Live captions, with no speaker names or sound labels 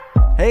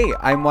Hey,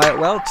 I'm Wyatt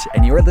Welch,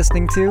 and you're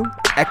listening to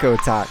Echo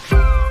Talk.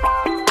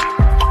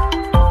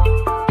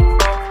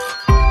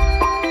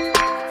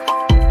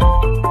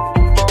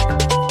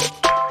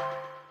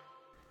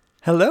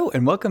 Hello,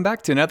 and welcome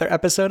back to another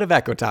episode of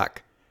Echo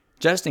Talk.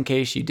 Just in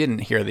case you didn't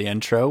hear the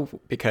intro,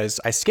 because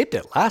I skipped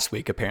it last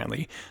week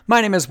apparently,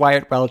 my name is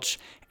Wyatt Welch,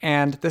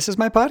 and this is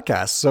my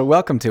podcast, so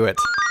welcome to it.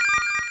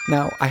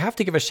 Now, I have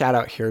to give a shout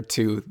out here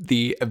to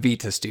the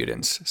Evita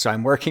students. So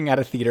I'm working at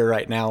a theater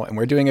right now, and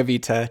we're doing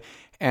Evita,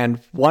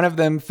 and one of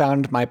them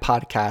found my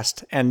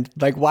podcast, and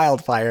like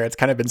wildfire, it's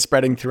kind of been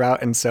spreading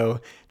throughout, and so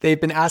they've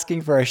been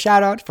asking for a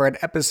shout out for an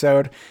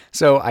episode.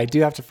 So I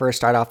do have to first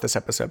start off this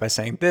episode by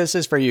saying, this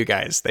is for you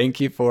guys. Thank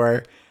you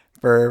for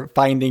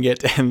finding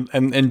it and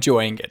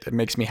enjoying it. It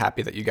makes me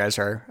happy that you guys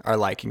are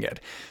liking it.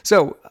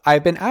 So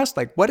I've been asked,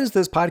 like, what is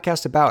this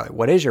podcast about?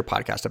 What is your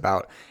podcast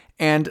about?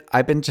 And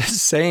I've been just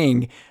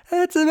saying,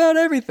 it's about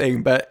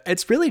everything, but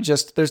it's really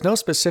just, there's no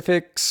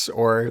specifics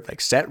or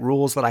like set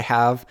rules that I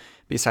have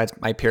besides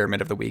my pyramid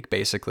of the week,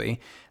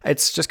 basically.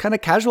 It's just kind of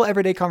casual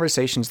everyday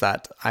conversations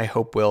that I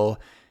hope will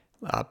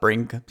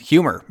bring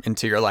humor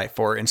into your life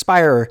or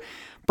inspire,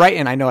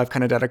 brighten. I know I've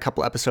kind of done a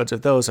couple episodes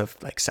of those of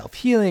like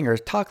self-healing or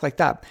talk like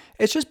that.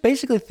 It's just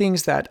basically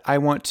things that I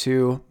want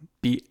to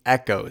be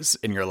echoes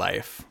in your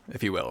life,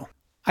 if you will.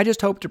 I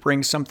just hope to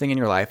bring something in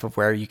your life of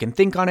where you can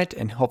think on it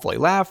and hopefully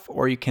laugh,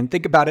 or you can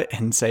think about it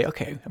and say,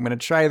 okay, I'm going to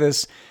try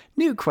this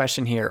new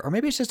question here, or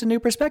maybe it's just a new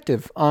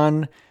perspective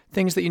on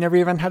things that you never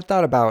even had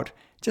thought about.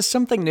 Just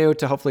something new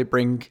to hopefully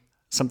bring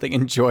something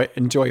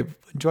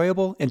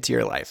enjoyable into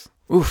your life.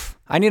 Oof,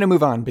 I need to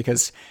move on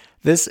because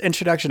this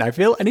introduction, I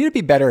feel I need to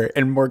be better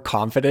and more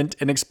confident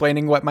in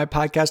explaining what my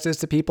podcast is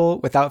to people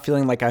without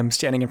feeling like I'm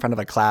standing in front of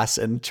a class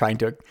and trying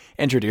to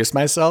introduce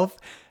myself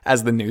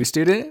as the new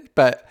student,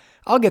 but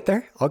I'll get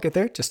there.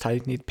 Just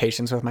I need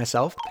patience with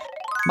myself.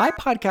 My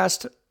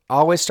podcast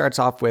always starts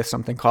off with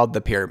something called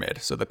the pyramid.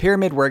 So the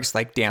pyramid works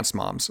like Dance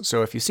Moms.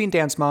 So if you've seen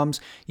Dance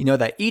Moms, you know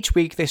that each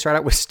week they start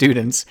out with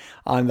students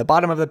on the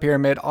bottom of the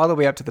pyramid all the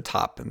way up to the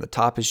top. And the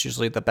top is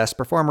usually the best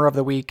performer of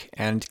the week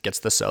and gets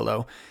the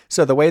solo.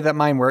 So the way that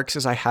mine works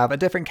is I have a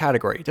different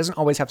category. It doesn't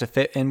always have to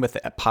fit in with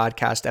the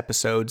podcast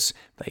episode's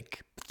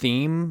like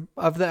theme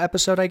of the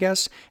episode, I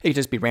guess. It could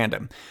just be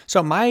random.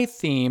 So my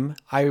theme,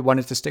 I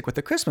wanted to stick with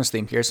the Christmas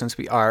theme here since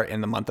we are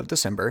in the month of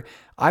December.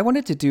 I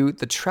wanted to do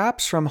the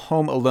traps from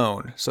Home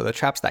Alone. So the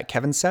traps that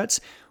Kevin sets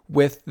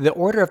with the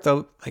order of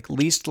the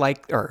least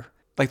or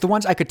the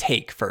ones I could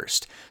take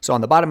first. So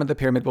on the bottom of the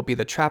pyramid will be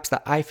the traps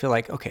that I feel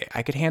like, okay,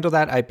 I could handle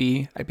that. I'd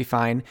be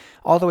fine,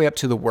 all the way up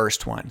to the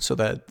worst one. So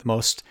the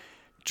most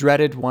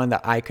dreaded one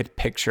that I could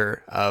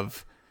picture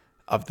of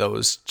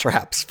those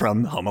traps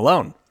from Home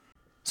Alone.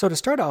 So to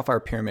start off our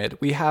pyramid,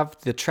 we have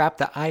the trap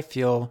that I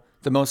feel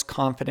the most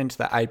confident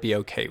that I'd be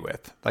okay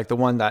with. Like the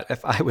one that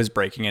if I was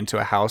breaking into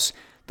a house,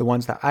 the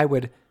ones that I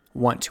would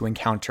want to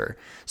encounter.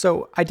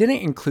 So I didn't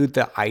include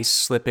the ice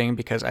slipping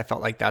because I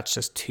felt like that's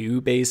just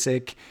too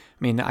basic. I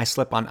mean, I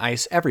slip on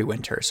ice every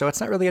winter, so it's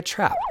not really a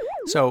trap.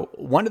 So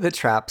one of the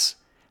traps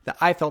that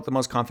I felt the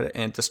most confident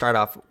in to start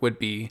off would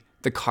be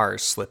the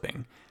cars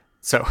slipping.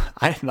 So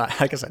I'm not,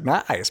 like I said,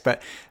 not ice,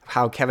 but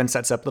how Kevin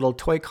sets up little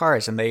toy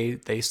cars and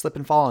they slip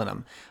and fall in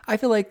them. I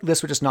feel like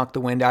this would just knock the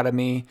wind out of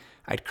me.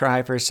 I'd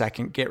cry for a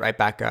second, get right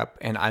back up,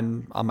 and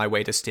I'm on my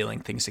way to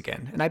stealing things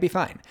again, and I'd be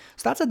fine.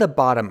 So that's at the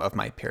bottom of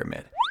my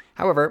pyramid.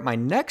 However, my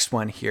next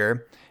one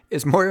here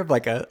is more of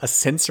like a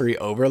sensory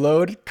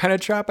overload kind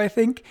of trap, I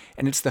think,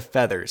 and it's the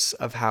feathers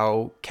of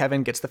how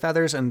Kevin gets the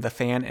feathers and the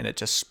fan, and it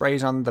just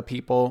sprays on the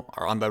people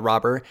or on the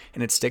robber,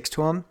 and it sticks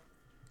to them.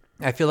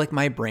 I feel like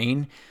my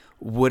brain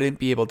wouldn't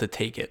be able to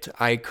take it.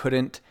 I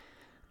couldn't,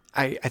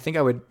 I think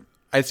I would,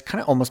 it's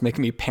kind of almost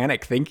making me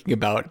panic thinking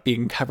about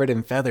being covered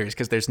in feathers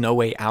because there's no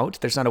way out.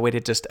 There's not a way to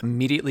just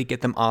immediately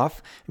get them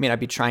off. I mean, I'd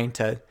be trying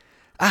to,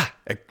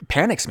 it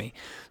panics me.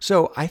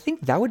 So I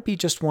think that would be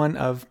just one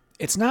of,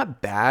 it's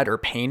not bad or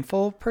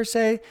painful per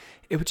se.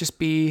 It would just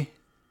be,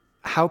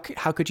 how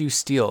could you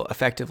steal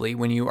effectively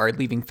when you are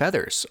leaving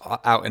feathers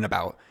out and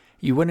about?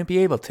 You wouldn't be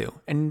able to.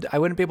 And I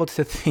wouldn't be able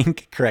to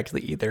think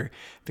correctly either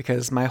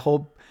because my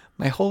whole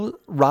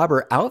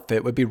robber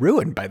outfit would be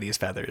ruined by these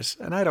feathers.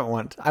 And I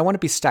want to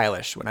be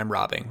stylish when I'm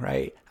robbing,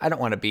 right? I don't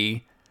want to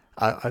be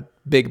a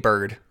big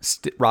bird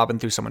robbing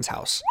through someone's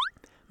house.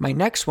 My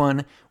next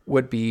one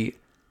would be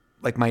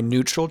like my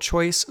neutral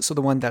choice. So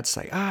the one that's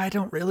like, I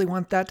don't really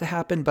want that to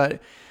happen,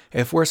 but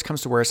if worse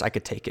comes to worse, I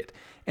could take it.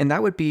 And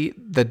that would be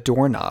the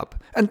doorknob.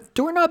 And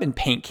doorknob and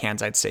paint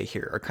cans, I'd say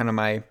here, are kind of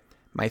my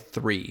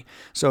three.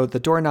 So the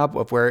doorknob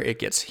of where it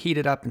gets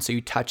heated up and so you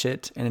touch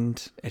it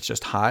and it's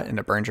just hot and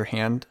it burns your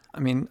hand.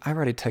 I mean, I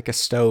already took a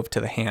stove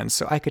to the hand,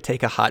 so I could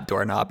take a hot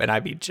doorknob and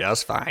I'd be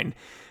just fine.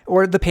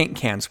 Or the paint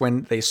cans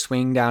when they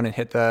swing down and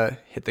hit the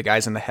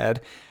guys in the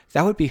head.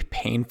 That would be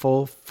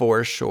painful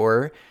for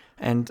sure.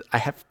 And I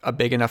have a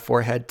big enough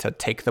forehead to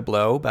take the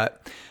blow,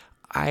 but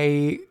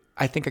I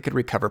think I could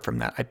recover from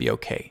that. I'd be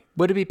okay.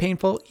 Would it be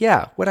painful?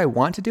 Yeah. Would I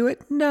want to do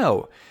it?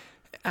 No.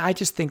 I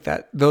just think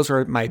that those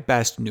are my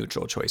best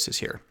neutral choices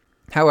here.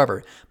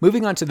 However,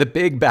 moving on to the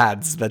big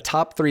bads, the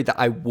top 3 that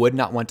I would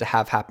not want to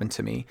have happen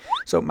to me.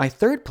 So my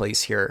third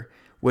place here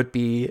would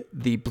be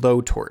the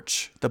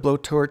blowtorch. The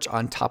blowtorch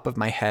on top of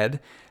my head.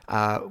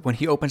 When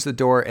he opens the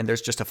door and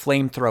there's just a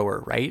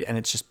flamethrower, right? And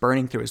it's just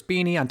burning through his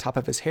beanie on top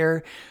of his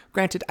hair.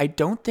 Granted, I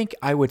don't think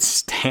I would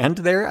stand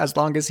there as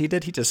long as he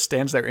did. He just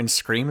stands there and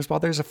screams while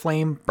there's a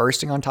flame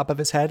bursting on top of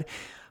his head.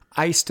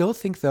 I still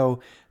think, though,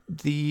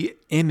 the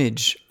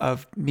image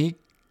of me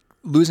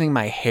losing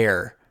my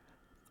hair,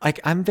 like,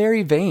 I'm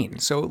very vain.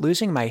 So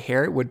losing my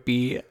hair would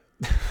be,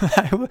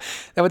 that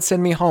would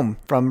send me home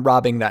from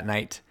robbing that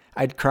night.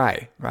 I'd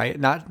cry, right?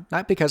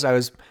 Not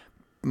because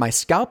my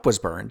scalp was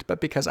burned, but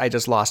because I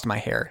just lost my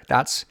hair.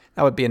 That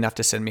would be enough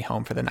to send me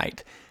home for the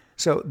night.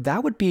 So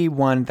that would be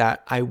one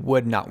that I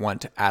would not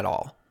want at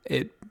all.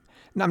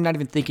 I'm not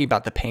even thinking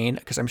about the pain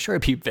because I'm sure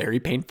it'd be very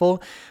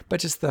painful, but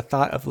just the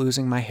thought of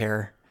losing my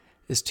hair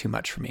is too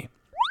much for me.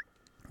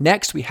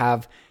 Next, we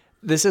have,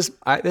 this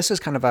is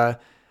kind of a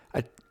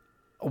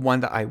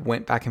one that I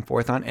went back and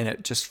forth on, and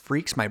it just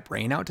freaks my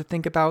brain out to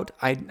think about.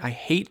 I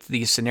hate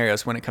these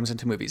scenarios when it comes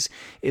into movies,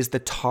 is the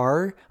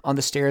tar on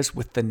the stairs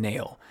with the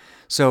nail.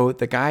 So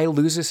the guy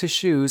loses his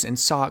shoes and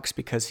socks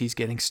because he's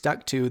getting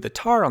stuck to the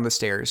tar on the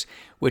stairs,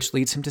 which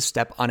leads him to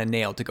step on a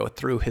nail to go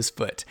through his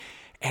foot.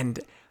 And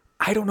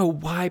I don't know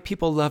why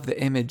people love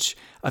the image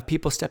of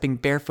people stepping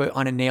barefoot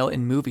on a nail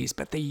in movies,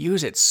 but they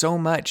use it so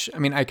much. I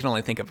mean, I can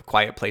only think of A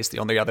Quiet Place, the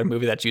only other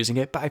movie that's using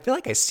it, but I feel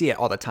like I see it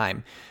all the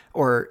time.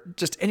 Or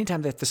just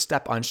anytime they have to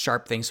step on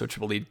sharp things, which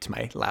will lead to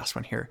my last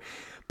one here.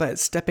 But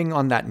stepping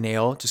on that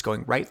nail, just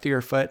going right through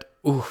your foot,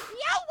 oof.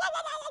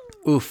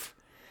 Oof.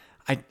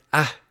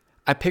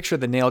 I picture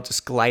the nail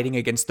just gliding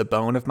against the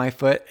bone of my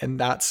foot, and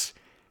that's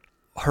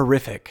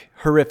horrific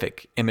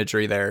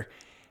imagery there.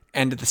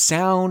 And the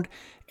sound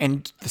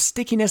and the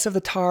stickiness of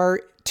the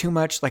tar, too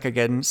much, like,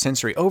 again,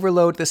 sensory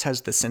overload. This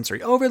has the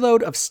sensory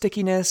overload of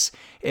stickiness.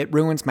 It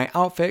ruins my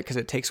outfit because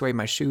it takes away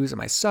my shoes and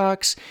my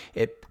socks.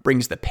 It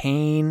brings the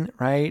pain,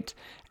 right?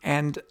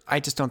 And I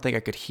just don't think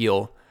I could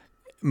heal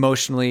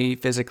emotionally,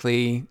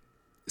 physically,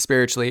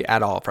 spiritually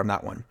at all from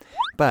that one.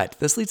 But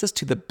this leads us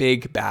to the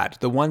big bad,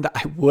 the one that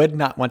I would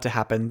not want to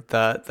happen,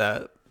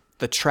 the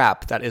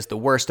trap that is the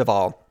worst of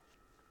all.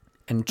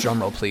 And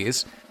drumroll,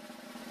 please.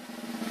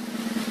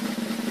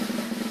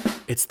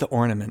 It's the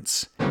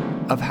ornaments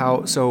of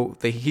how,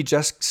 he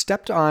just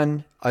stepped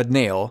on a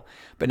nail,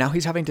 but now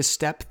he's having to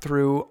step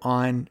through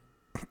on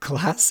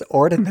glass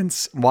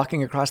ornaments,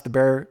 walking across the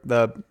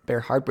bare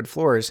hardwood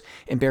floors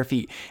in bare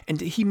feet.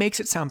 And he makes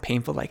it sound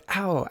painful, like,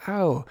 ow,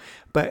 ow.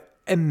 But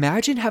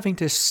imagine having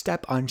to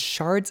step on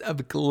shards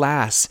of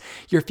glass.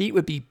 Your feet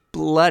would be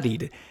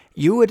bloodied.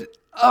 You would,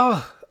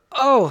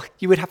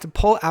 you would have to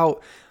pull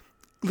out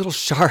little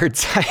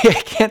shards. I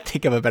can't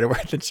think of a better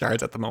word than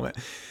shards at the moment.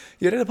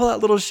 You had to pull out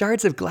little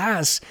shards of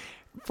glass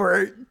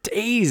for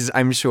days,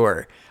 I'm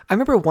sure. I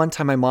remember one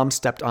time my mom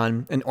stepped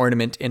on an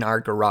ornament in our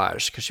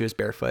garage because she was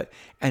barefoot,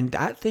 and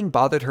that thing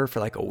bothered her for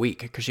like a week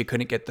because she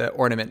couldn't get the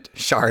ornament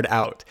shard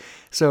out.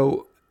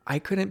 So I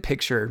couldn't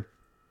picture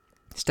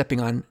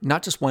stepping on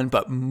not just one,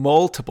 but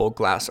multiple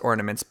glass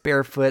ornaments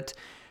barefoot,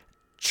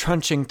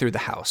 trunching through the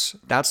house.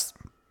 That's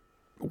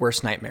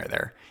worst nightmare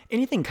there.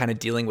 Anything kind of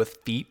dealing with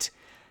feet,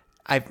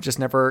 I've just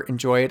never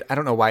enjoyed. I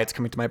don't know why it's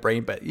coming to my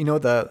brain, but you know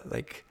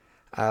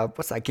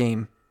what's that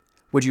game?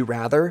 Would You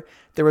Rather?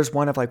 There was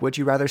one of like, would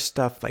you rather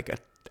stuff like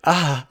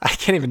I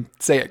can't even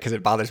say it because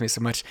it bothers me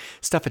so much.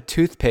 Stuff a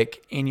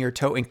toothpick in your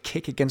toe and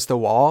kick against the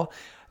wall.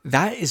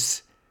 That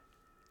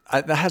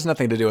has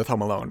nothing to do with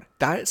Home Alone.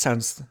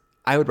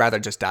 I would rather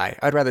just die.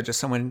 I'd rather just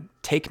someone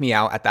take me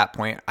out at that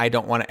point. I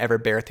don't want to ever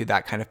bear through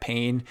that kind of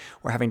pain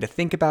or having to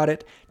think about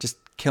it. Just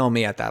kill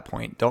me at that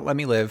point. Don't let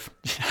me live.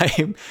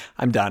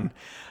 I'm done.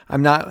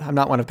 I'm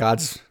not one of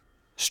God's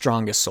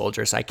strongest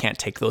soldiers. I can't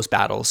take those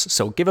battles.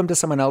 So give them to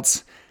someone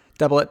else.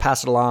 Double it,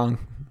 pass it along.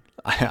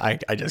 I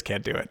just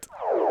can't do it.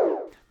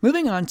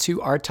 Moving on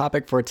to our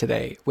topic for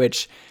today,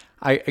 which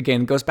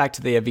again goes back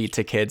to the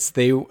Evita kids.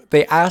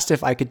 They asked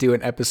if I could do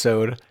an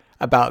episode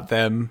about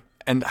them,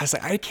 and I was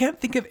like, I can't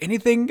think of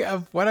anything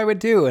of what I would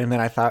do. And then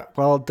I thought,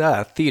 well,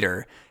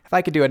 theater. If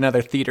I could do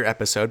another theater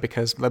episode,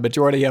 because the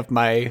majority of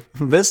my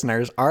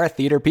listeners are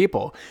theater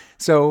people.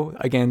 So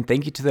again,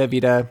 thank you to the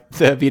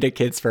Evita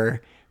kids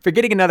for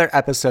getting another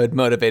episode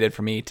motivated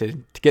for me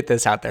to get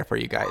this out there for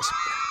you guys.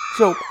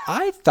 So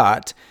I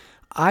thought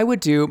I would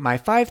do my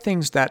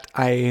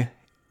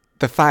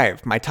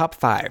my top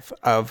 5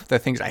 of the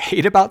things I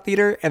hate about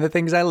theater and the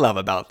things I love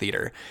about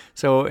theater.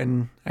 So,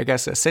 and I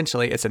guess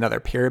essentially it's another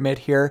pyramid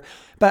here,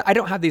 but I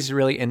don't have these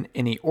really in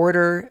any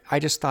order. I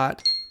just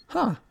thought,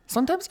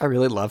 sometimes I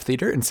really love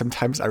theater and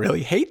sometimes I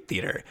really hate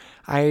theater.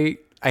 I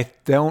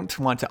don't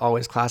want to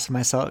always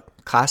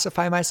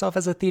classify myself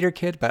as a theater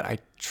kid, but I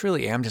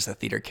truly am just a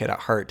theater kid at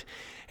heart.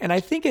 And I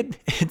think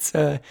it's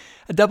a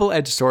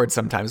double-edged sword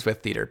sometimes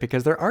with theater,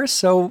 because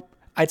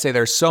I'd say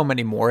there's so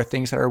many more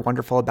things that are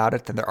wonderful about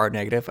it than there are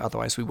negative.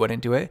 Otherwise, we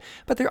wouldn't do it.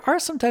 But there are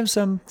sometimes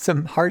some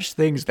harsh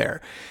things there.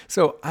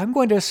 So I'm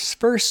going to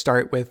first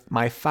start with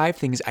my 5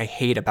 things I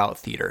hate about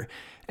theater.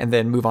 and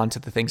then move on to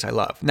the things I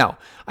love. Now,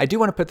 I do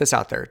want to put this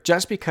out there.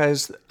 Just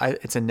because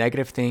it's a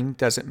negative thing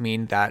doesn't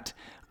mean that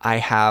I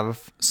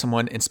have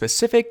someone in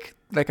specific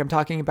like I'm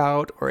talking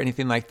about or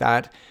anything like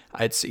that.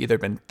 It's either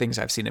been things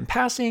I've seen in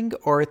passing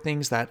or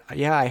things that,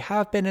 yeah, I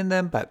have been in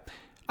them, but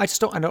I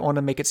don't want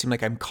to make it seem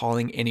like I'm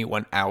calling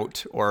anyone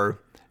out or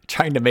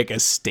trying to make a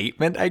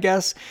statement, I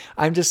guess.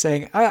 I'm just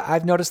saying,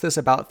 I've noticed this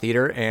about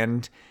theater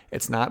and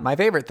it's not my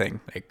favorite thing.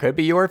 It could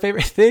be your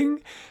favorite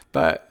thing,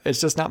 but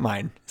it's just not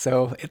mine.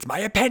 So it's my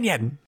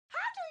opinion. How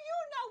do you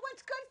know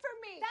what's good for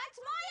me? That's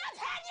my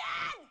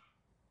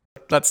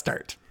opinion! Let's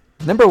start.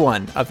 Number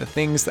one of the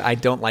things that I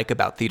don't like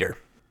about theater.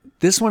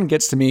 This one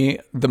gets to me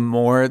the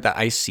more that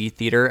I see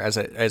theater as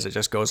it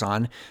just goes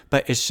on,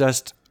 but it's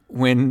just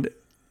when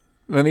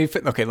let me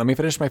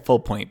finish my full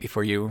point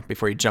before you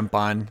jump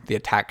on the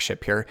attack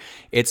ship here.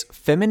 It's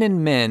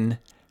feminine men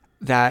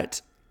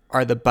that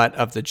are the butt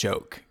of the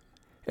joke,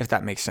 if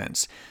that makes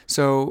sense.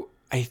 So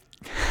I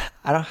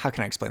don't, how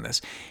can I explain this?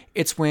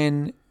 It's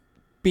when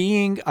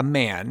being a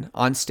man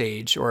on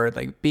stage or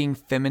like being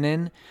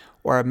feminine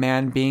or a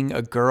man being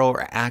a girl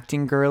or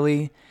acting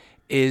girly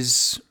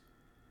is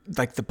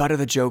like the butt of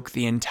the joke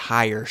the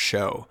entire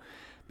show.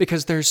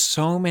 Because there's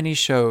so many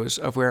shows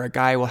of where a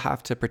guy will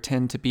have to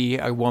pretend to be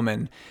a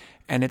woman.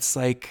 And it's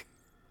like,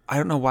 I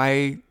don't know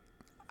why.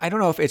 I don't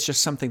know if it's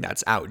just something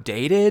that's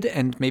outdated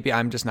and maybe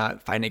I'm just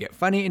not finding it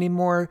funny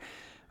anymore,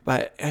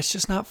 but it's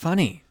just not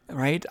funny,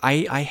 right?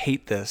 I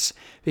hate this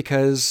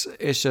because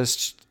it's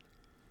just,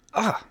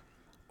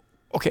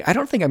 okay, I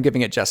don't think I'm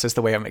giving it justice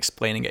the way I'm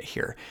explaining it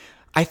here.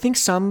 I think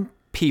some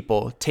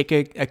people take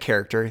a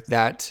character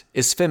that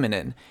is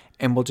feminine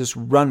and will just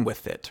run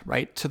with it,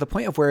 right? To the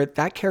point of where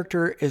that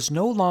character is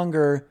no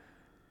longer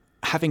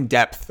having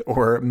depth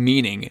or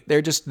meaning.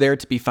 They're just there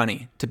to be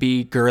funny, to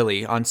be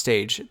girly on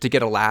stage, to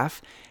get a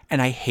laugh.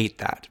 And I hate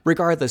that,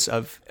 regardless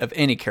of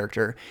any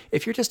character.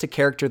 If you're just a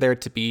character there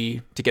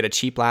to get a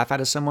cheap laugh out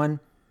of someone,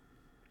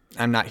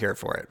 I'm not here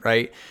for it,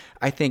 right?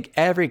 I think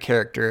every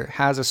character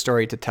has a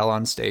story to tell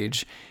on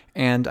stage.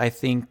 And I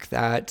think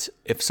that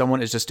if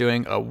someone is just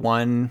doing a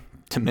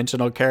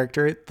one-dimensional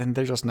character, then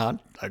they're just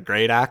not a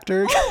great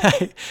actor.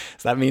 Does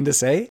that mean to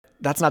say?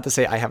 That's not to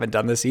say I haven't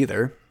done this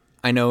either.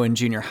 I know in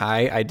junior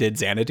high, I did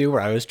Xanadu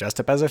where I was dressed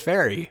up as a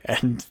fairy.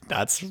 And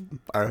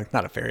or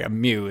not a fairy, a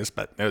muse,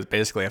 but it was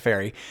basically a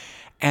fairy.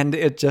 And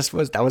it just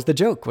was, that was the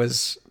joke,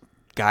 was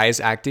guys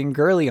acting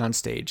girly on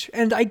stage.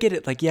 And I get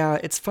it, like, yeah,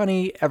 it's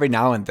funny every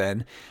now and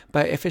then.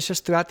 But if it's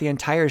just throughout the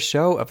entire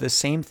show of the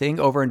same thing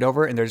over and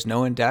over and there's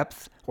no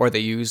in-depth, or they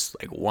use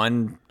like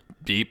one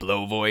deep,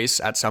 low voice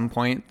at some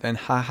point, then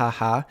ha ha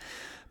ha.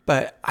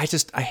 But I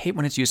hate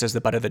when it's used as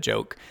the butt of the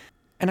joke.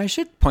 And I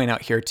should point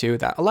out here too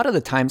that a lot of the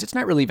times it's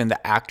not really even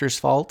the actor's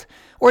fault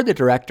or the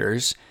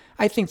director's.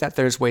 I think that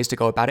there's ways to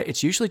go about it.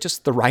 It's usually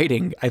just the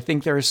writing. I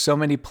think there are so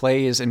many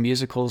plays and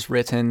musicals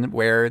written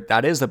where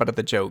that is the butt of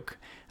the joke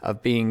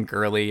of being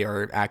girly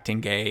or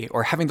acting gay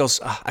or having those.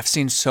 I've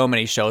seen so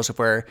many shows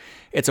where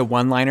it's a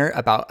one-liner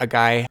about a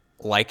guy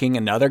liking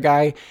another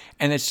guy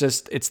and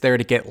it's there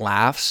to get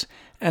laughs.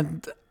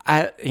 And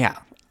I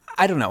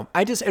don't know.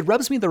 It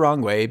rubs me the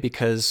wrong way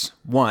because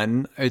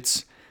one,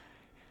 it's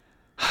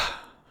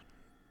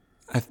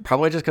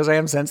probably just because I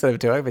am sensitive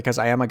to it because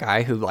I am a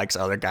guy who likes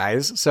other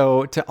guys.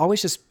 So to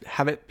always just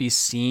have it be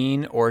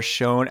seen or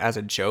shown as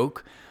a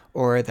joke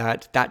or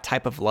that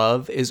type of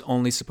love is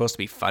only supposed to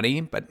be funny,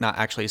 but not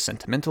actually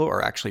sentimental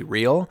or actually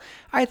real,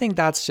 I think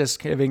that's just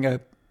giving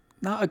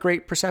not a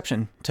great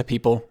perception to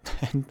people.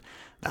 And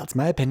that's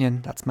my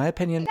opinion. That's my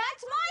opinion.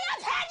 That's my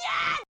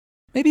opinion!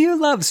 Maybe you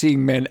love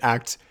seeing men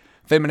act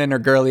feminine or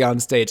girly on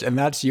stage, and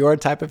that's your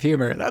type of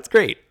humor. That's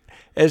great.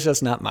 It's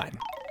just not mine.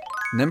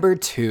 Number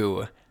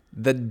 2,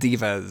 the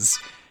divas.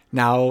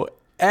 Now,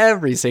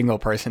 every single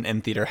person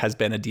in theater has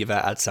been a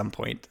diva at some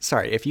point.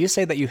 Sorry, if you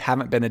say that you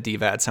haven't been a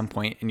diva at some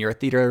point in your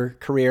theater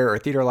career or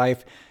theater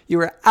life, you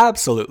are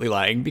absolutely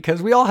lying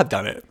because we all have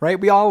done it, right?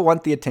 We all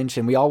want the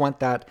attention. We all want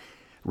that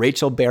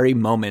Rachel Berry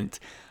moment.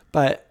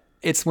 But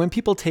it's when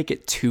people take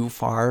it too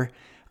far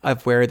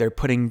of where they're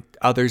putting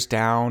others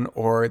down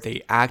or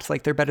they act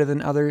like they're better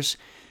than others.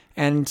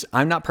 And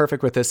I'm not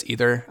perfect with this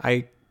either.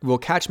 I will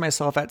catch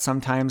myself at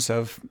sometimes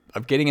of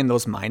getting in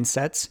those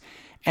mindsets.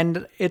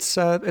 And it's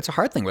a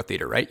hard thing with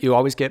theater, right? You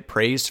always get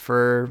praised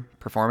for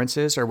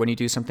performances or when you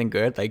do something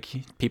good, like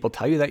people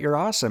tell you that you're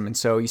awesome. And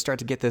so you start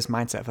to get this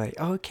mindset of like,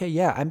 oh, okay,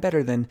 yeah, I'm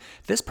better than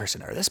this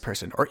person,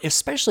 or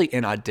especially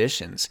in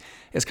auditions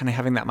is kind of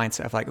having that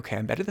mindset of like, okay,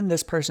 I'm better than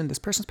this person. This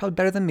person's probably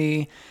better than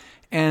me.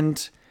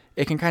 And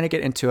it can kind of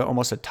get into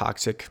almost a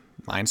toxic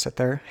mindset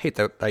there. I hate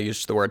that I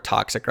used the word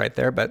toxic right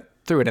there, but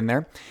threw it in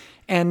there.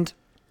 And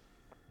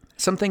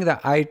something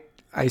that I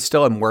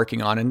still am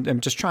working on and I'm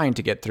just trying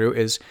to get through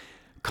is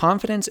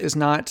confidence is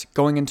not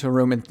going into a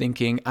room and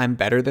thinking I'm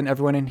better than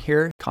everyone in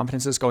here.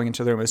 Confidence is going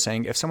into the room and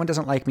saying, if someone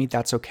doesn't like me,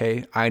 that's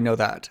okay. I know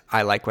that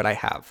I like what I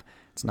have.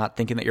 It's not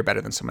thinking that you're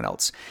better than someone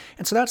else.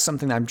 And so that's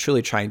something that I'm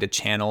truly trying to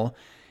channel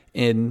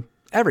in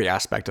every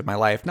aspect of my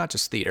life, not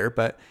just theater,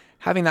 but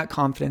having that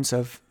confidence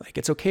of like,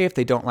 it's okay if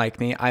they don't like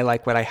me. I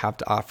like what I have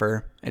to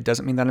offer. It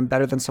doesn't mean that I'm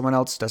better than someone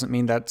else. Doesn't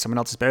mean that someone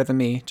else is better than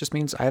me. It just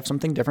means I have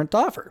something different to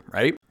offer,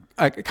 right?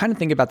 I kind of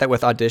think about that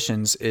with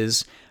auditions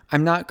is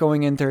I'm not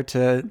going in there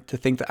to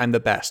think that I'm the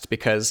best,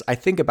 because I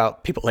think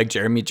about people like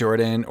Jeremy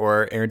Jordan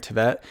or Aaron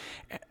Tveit,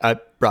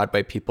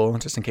 Broadway people,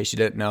 just in case you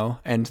didn't know.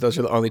 And those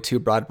are the only two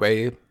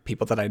Broadway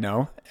people that I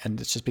know.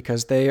 And it's just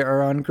because they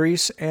are on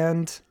Grease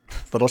and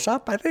Little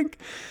Shop, I think.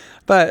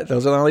 But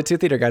those are the only two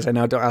theater guys I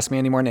know. Don't ask me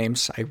any more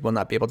names. I will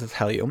not be able to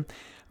tell you.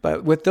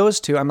 But with those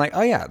two, I'm like,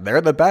 oh yeah,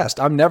 they're the best.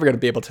 I'm never going to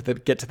be able to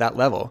get to that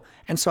level.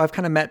 And so I've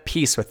kind of met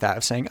peace with that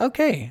of saying,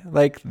 okay,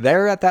 like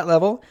they're at that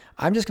level.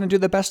 I'm just going to do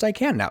the best I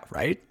can now,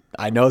 right?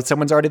 I know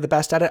someone's already the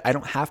best at it. I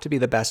don't have to be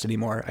the best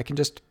anymore. I can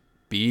just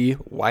be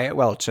Wyatt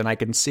Welch, and I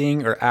can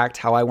sing or act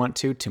how I want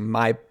to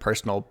my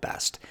personal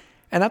best.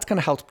 And that's going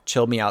to help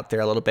chill me out there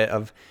a little bit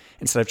of,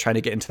 instead of trying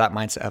to get into that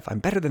mindset of I'm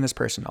better than this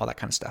person, all that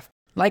kind of stuff.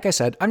 Like I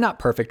said, I'm not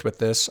perfect with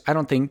this.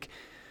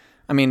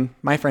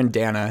 My friend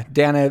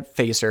Dana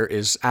Facer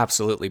is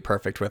absolutely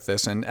perfect with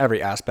this. In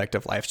every aspect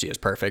of life, she is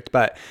perfect.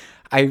 But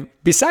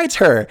besides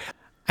her,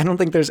 I don't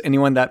think there's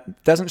anyone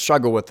that doesn't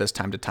struggle with this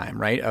time to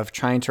time, right? Of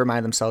trying to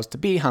remind themselves to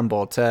be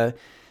humble, to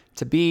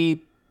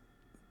be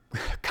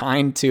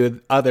kind to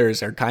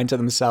others or kind to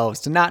themselves,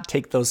 to not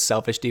take those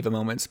selfish diva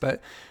moments.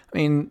 But I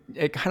mean,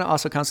 it kind of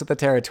also comes with the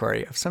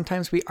territory of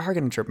sometimes we are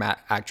going to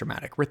act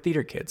dramatic. We're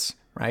theater kids,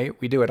 right?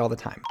 We do it all the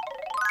time.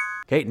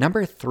 Okay,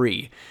 number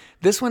 3.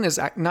 This one is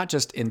not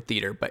just in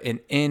theater, but in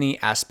any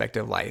aspect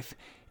of life,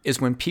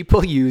 is when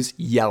people use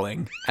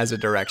yelling as a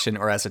direction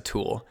or as a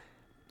tool.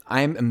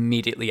 I'm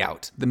immediately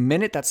out. The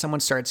minute that someone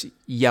starts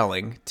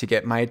yelling to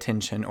get my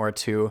attention or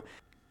to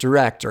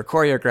direct or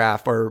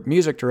choreograph or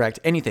music direct,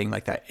 anything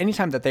like that,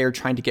 anytime that they are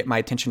trying to get my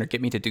attention or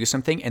get me to do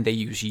something and they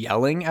use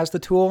yelling as the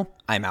tool,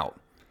 I'm out.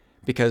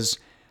 Because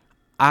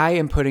I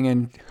am putting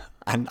in,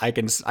 and I'm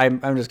just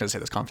going to say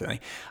this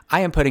confidently,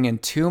 I am putting in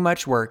too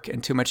much work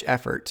and too much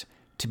effort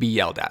to be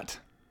yelled at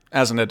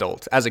as an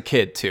adult, as a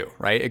kid too,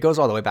 right? It goes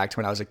all the way back to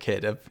when I was a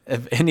kid.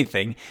 Of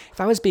anything,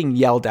 if I was being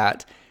yelled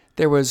at,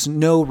 there was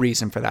no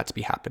reason for that to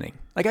be happening.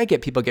 Like I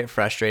get people get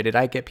frustrated.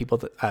 I get people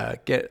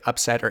that get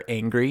upset or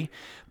angry,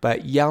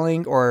 but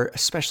yelling or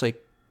especially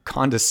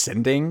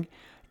condescending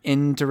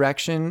in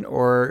direction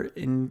or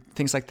in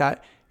things like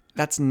that,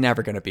 that's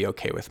never going to be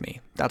okay with me.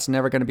 That's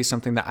never going to be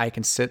something that I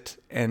can sit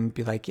and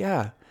be like,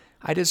 yeah,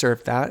 I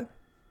deserve that.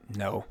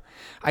 No,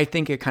 I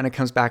think it kind of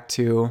comes back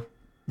to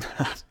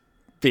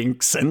being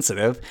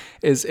sensitive.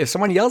 Is if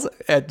someone yells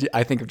at,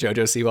 I think of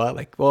JoJo Siwa,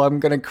 like, well, I'm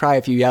going to cry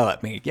if you yell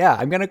at me. Yeah,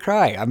 I'm going to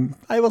cry.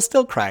 I will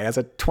still cry. As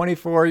a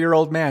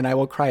 24-year-old man, I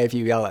will cry if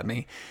you yell at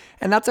me.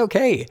 And that's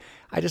okay.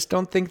 I just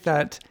don't think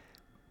that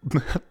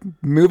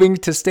moving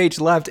to stage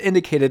left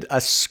indicated a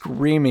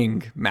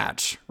screaming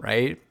match,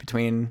 right?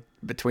 Between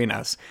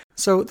us.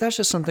 So that's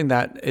just something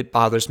that it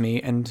bothers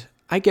me. And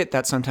I get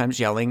that sometimes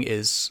yelling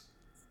is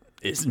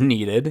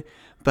needed,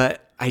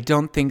 but I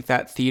don't think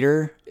that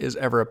theater is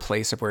ever a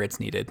place of where it's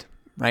needed,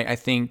 right?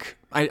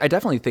 I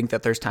definitely think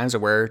that there's times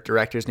where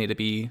directors need to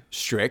be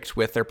strict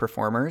with their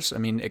performers. I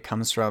mean, it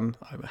comes from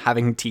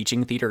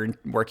teaching theater and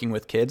working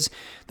with kids.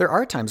 There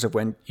are times of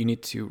when you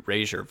need to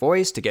raise your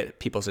voice to get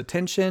people's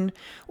attention,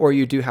 or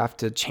you do have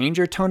to change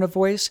your tone of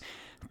voice.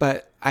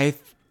 But I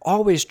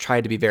always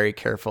try to be very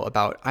careful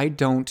about, I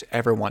don't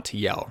ever want to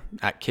yell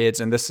at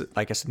kids. And this,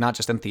 like I said, not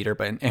just in theater,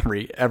 but in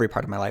every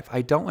part of my life.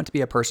 I don't want to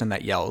be a person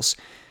that yells,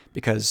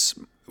 because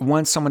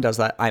once someone does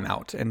that, I'm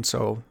out. And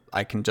so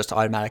I can just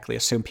automatically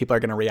assume people are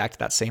going to react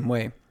that same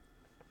way.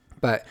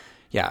 But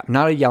yeah, I'm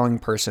not a yelling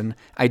person.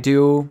 I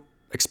do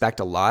expect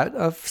a lot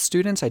of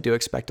students. I do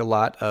expect a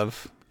lot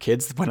of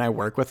kids when I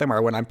work with them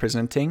or when I'm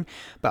presenting,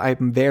 but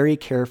I'm very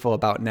careful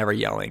about never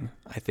yelling.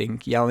 I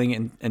think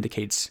yelling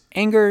indicates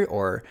anger,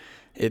 or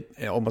it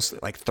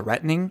almost like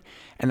threatening.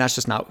 And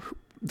that's not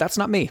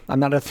me. I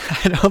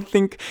don't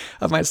think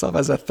of myself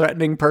as a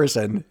threatening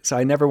person. So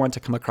I never want to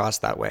come across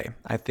that way.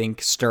 I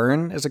think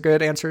stern is a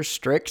good answer,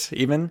 strict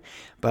even,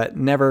 but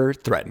never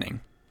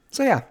threatening.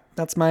 So yeah,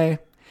 that's my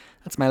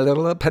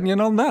little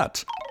opinion on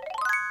that.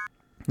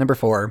 Number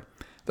 4,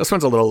 this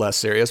one's a little less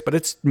serious, but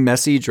it's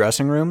messy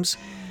dressing rooms.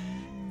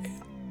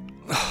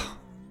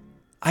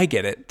 I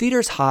get it.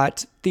 Theater's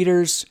hot.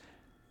 Theater's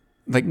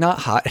like not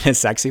hot in a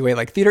sexy way.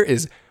 Like theater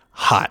is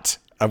hot,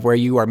 of where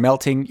you are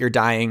melting, you're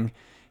dying,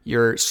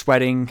 you're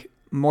sweating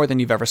more than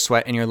you've ever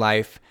sweat in your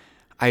life.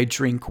 I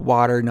drink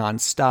water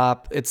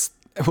nonstop.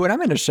 When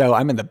I'm in a show,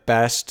 I'm in the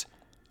best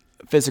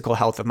physical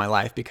health of my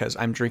life because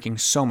I'm drinking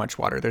so much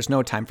water. There's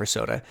no time for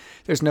soda.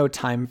 There's no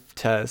time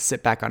to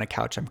sit back on a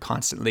couch. I'm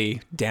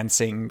constantly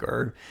dancing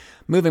or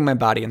moving my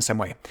body in some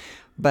way.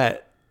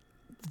 But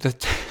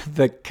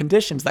the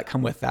conditions that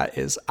come with that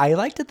is I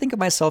like to think of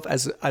myself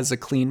as a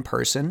clean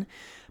person,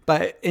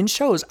 But in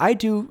shows, I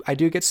do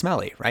get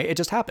smelly, right? It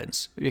just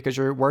happens because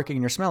you're working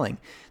and you're smelling.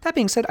 That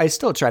being said, I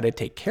still try to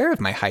take care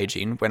of my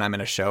hygiene when I'm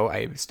in a show.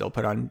 I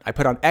put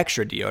on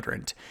extra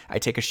deodorant. I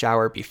take a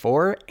shower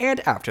before and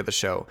after the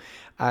show.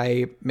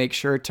 I make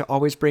sure to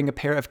always bring a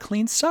pair of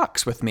clean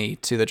socks with me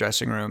to the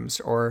dressing rooms,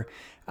 or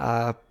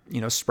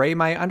spray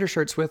my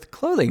undershirts with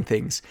clothing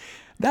things.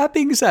 That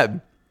being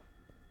said,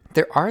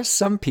 there are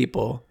some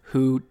people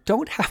who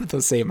don't have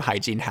those same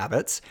hygiene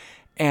habits,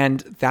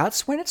 and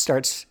that's when it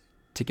starts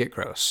to get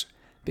gross,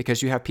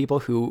 because you have people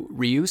who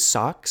reuse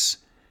socks,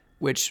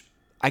 which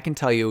I can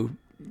tell you,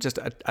 just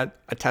a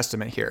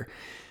testament here.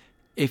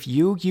 If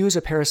you use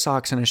a pair of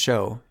socks in a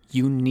show,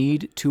 you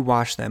need to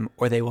wash them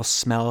or they will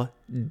smell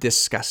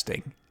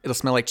disgusting. It'll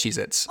smell like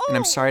Cheez-Its. And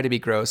I'm sorry to be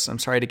gross. I'm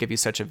sorry to give you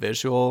such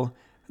a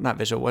not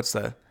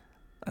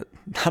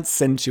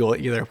sensual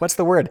either. What's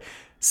the word?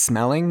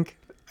 Smelling?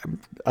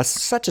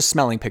 Such a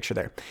smelling picture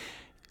there.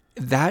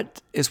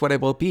 That is what it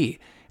will be.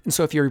 And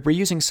so if you're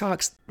reusing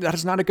socks, that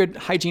is not a good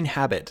hygiene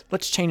habit.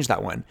 Let's change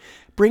that one.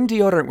 Bring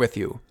deodorant with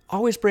you.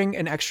 Always bring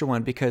an extra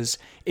one, because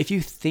if you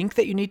think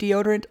that you need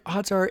deodorant,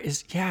 odds are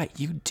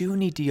you do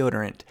need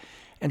deodorant.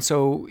 And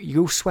so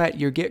you sweat,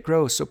 you get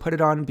gross, so put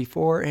it on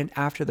before and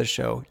after the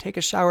show. Take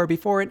a shower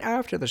before and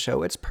after the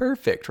show. It's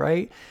perfect,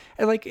 right?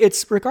 And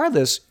it's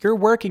regardless, you're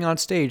working on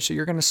stage, so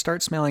you're going to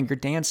start smelling, you're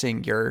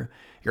dancing, you're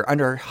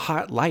under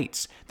hot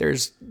lights.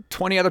 There's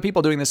 20 other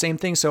people doing the same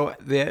thing, so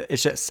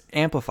it's just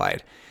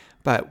amplified.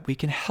 But we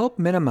can help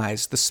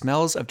minimize the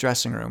smells of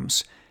dressing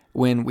rooms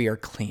when we are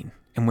clean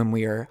and when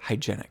we are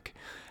hygienic.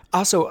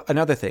 Also,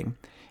 another thing,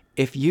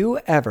 if you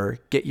ever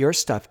get your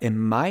stuff in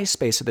my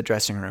space of the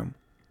dressing room,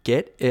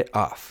 get it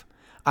off.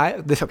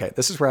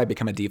 This is where I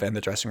become a diva in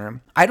the dressing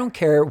room. I don't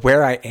care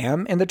where I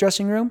am in the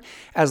dressing room,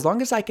 as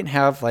long as I can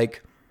have a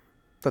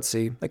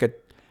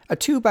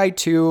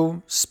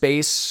 2x2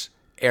 space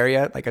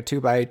area, like a 2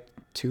 by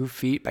 2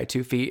 feet by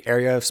 2 feet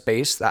area of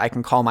space that I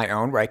can call my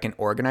own, where I can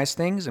organize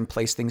things and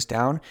place things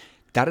down.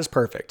 That is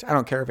perfect. I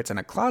don't care if it's in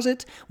a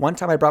closet. One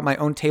time I brought my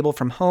own table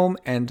from home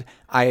and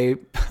I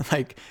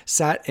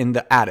sat in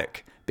the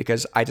attic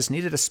because I just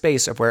needed a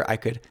space of where I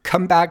could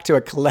come back to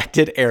a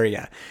collected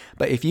area.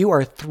 But if you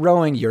are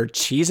throwing your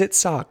Cheez-It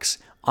socks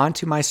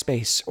onto my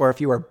space, or if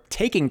you are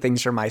taking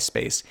things from my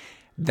space,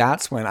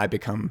 that's when I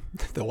become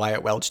the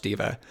Wyatt Welch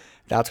diva.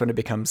 That's when it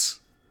becomes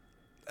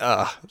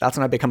that's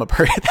when I become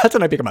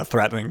a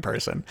threatening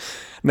person.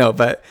 No,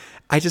 but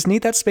I just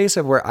need that space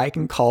of where I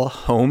can call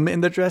home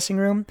in the dressing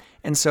room.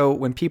 And so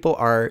when people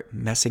are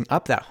messing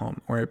up that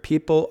home, or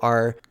people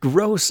are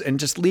gross and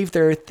just leave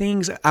their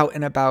things out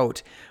and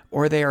about,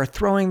 or they are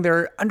throwing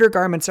their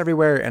undergarments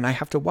everywhere and I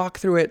have to walk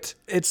through it,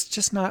 it's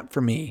just not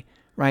for me,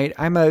 right?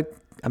 I'm a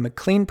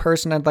clean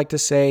person, I'd like to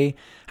say.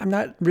 I'm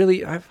not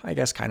really, I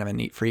guess, kind of a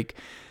neat freak,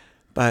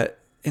 but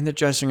in the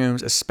dressing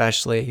rooms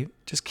especially,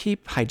 just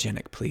keep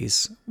hygienic,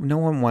 please. No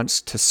one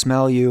wants to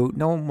smell you.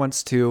 No one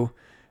wants to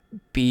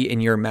be in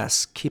your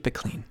mess. Keep it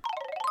clean.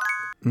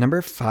 Number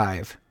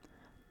 5,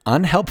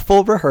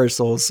 unhelpful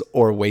rehearsals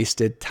or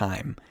wasted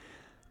time.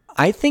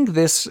 I think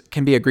this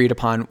can be agreed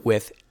upon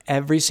with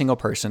every single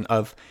person.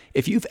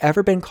 If you've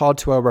ever been called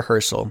to a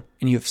rehearsal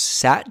and you've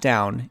sat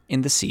down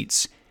in the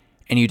seats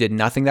and you did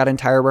nothing that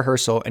entire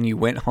rehearsal and you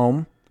went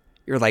home,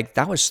 you're like,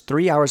 that was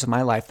 3 hours of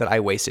my life that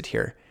I wasted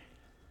here.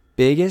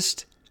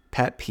 Biggest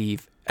pet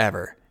peeve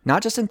ever.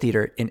 Not just in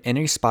theater, in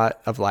any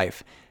spot of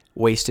life.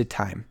 Wasted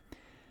time.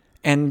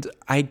 And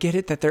I get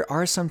it that there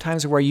are some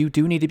times where you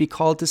do need to be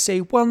called to say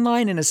one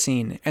line in a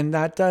scene, and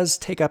that does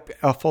take up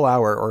a full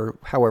hour or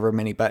however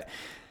many, but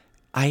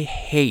I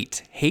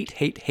hate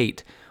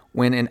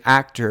when an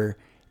actor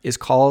is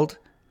called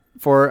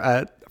for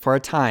a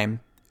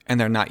time and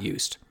they're not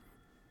used.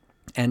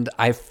 And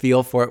I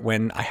feel for it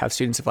when I have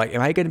students of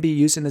am I going to be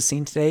used in the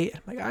scene today?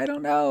 I'm like, I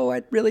don't know.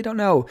 I really don't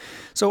know.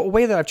 So a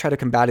way that I've tried to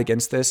combat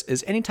against this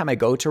is anytime I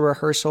go to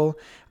rehearsal,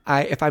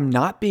 if I'm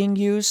not being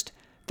used,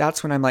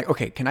 that's when I'm like,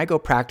 okay, can I go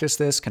practice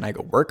this? Can I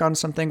go work on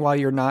something while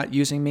you're not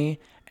using me?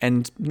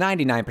 And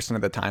 99%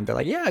 of the time, they're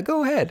like, yeah,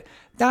 go ahead.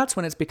 That's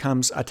when it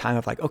becomes a time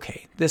of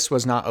okay, this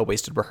was not a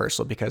wasted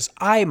rehearsal because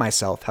I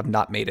myself have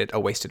not made it a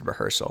wasted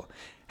rehearsal.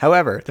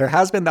 However, there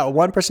has been that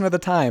 1% of the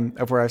time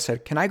of where I've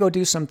said, can I go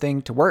do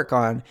something to work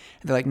on? And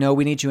they're like, no,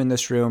 we need you in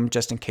this room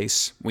just in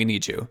case we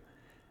need you.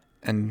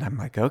 And I'm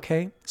like,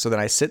 okay. So then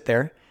I sit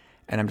there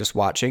and I'm just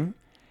watching,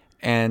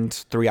 and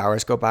 3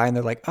 hours go by and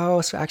they're like,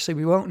 oh, so actually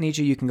we won't need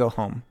you. You can go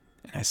home.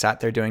 And I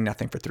sat there doing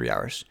nothing for 3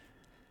 hours.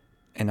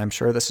 And I'm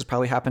sure this has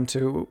probably happened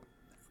to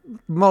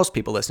most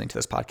people listening to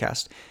this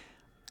podcast.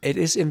 It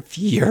is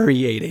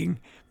infuriating.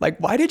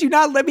 Why did you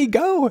not let me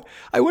go?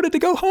 I wanted to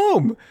go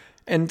home.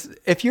 And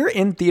if you're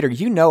in theater,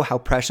 you know how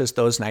precious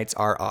those nights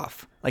are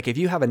off. If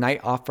you have a night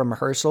off from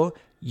rehearsal,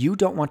 you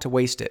don't want to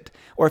waste it.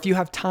 Or if you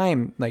have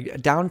time,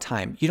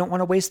 downtime, you don't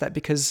want to waste that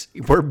because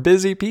we're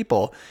busy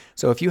people.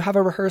 So if you have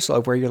a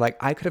rehearsal where you're like,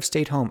 I could have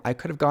stayed home, I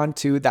could have gone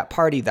to that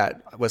party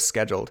that was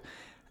scheduled,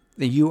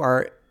 then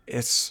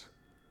it's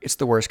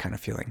the worst kind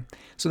of feeling.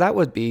 So that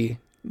would be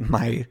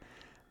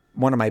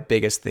one of my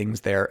biggest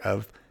things there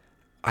of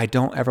I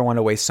don't ever want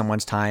to waste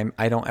someone's time.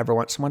 I don't ever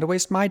want someone to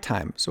waste my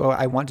time. So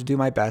I want to do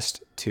my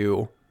best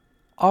to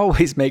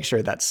always make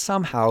sure that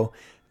somehow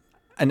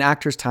an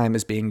actor's time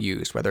is being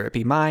used, whether it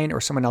be mine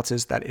or someone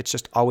else's, that it's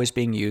just always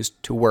being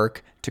used to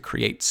work, to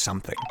create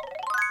something.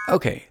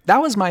 Okay,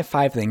 that was my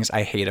 5 things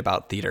I hate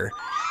about theater.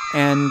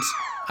 And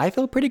I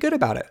feel pretty good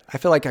about it. I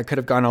feel like I could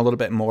have gone a little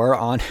bit more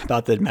on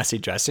about the messy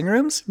dressing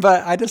rooms,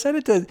 but I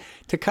decided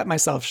to cut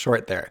myself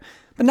short there.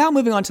 But now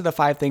moving on to the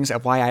 5 things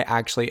of why I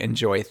actually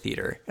enjoy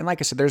theater. And like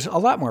I said, there's a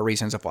lot more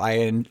reasons of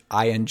why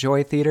I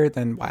enjoy theater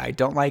than why I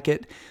don't like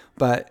it,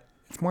 but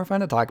it's more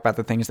fun to talk about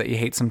the things that you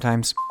hate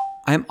sometimes.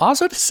 I'm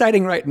also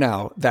deciding right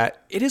now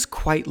that it is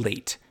quite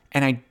late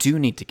and I do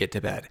need to get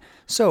to bed.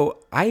 So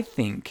I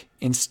think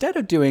instead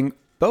of doing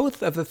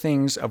both of the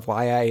things of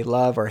why I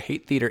love or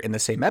hate theater in the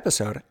same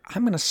episode,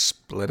 I'm going to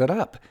split it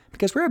up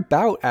because we're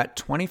about at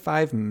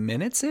 25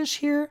 minutes-ish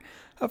here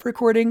of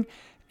recording.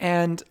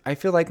 And I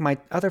feel like my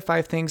other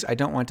 5 things I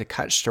don't want to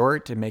cut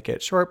short and make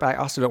it short, but I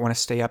also don't want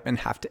to stay up and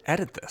have to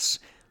edit this.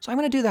 So I'm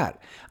going to do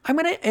that. I'm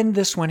going to end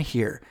this one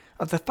here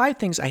of the 5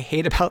 things I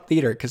hate about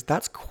theater because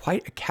that's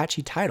quite a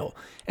catchy title.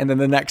 And then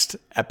the next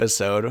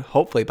episode,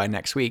 hopefully by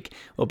next week,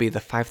 will be the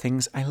 5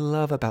 things I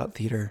love about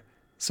theater.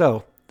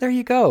 So there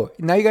you go.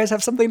 Now you guys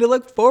have something to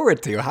look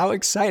forward to. How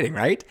exciting,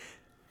 right?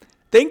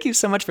 Thank you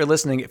so much for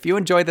listening. If you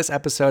enjoyed this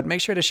episode,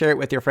 make sure to share it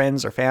with your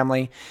friends or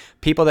family,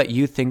 people that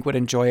you think would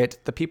enjoy it,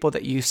 the people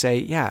that you say,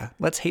 yeah,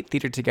 let's hate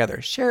theater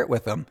together. Share it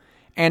with them.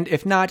 And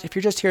if not, if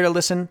you're just here to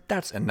listen,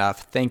 that's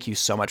enough. Thank you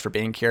so much for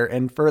being here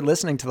and for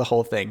listening to the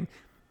whole thing.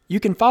 You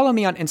can follow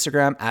me on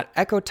Instagram at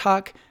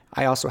EchoTalk.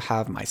 I also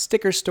have my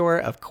sticker store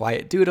of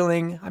Quiet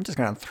Doodling. I'm just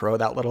going to throw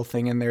that little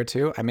thing in there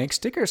too. I make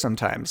stickers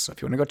sometimes. So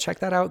if you want to go check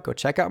that out, go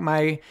check out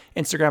my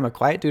Instagram of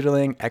Quiet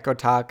Doodling,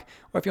 EchoTalk.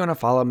 Or if you want to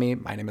follow me,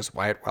 my name is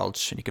Wyatt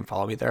Welch and you can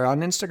follow me there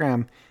on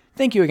Instagram.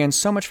 Thank you again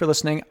so much for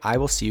listening. I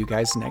will see you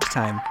guys next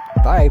time.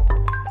 Bye.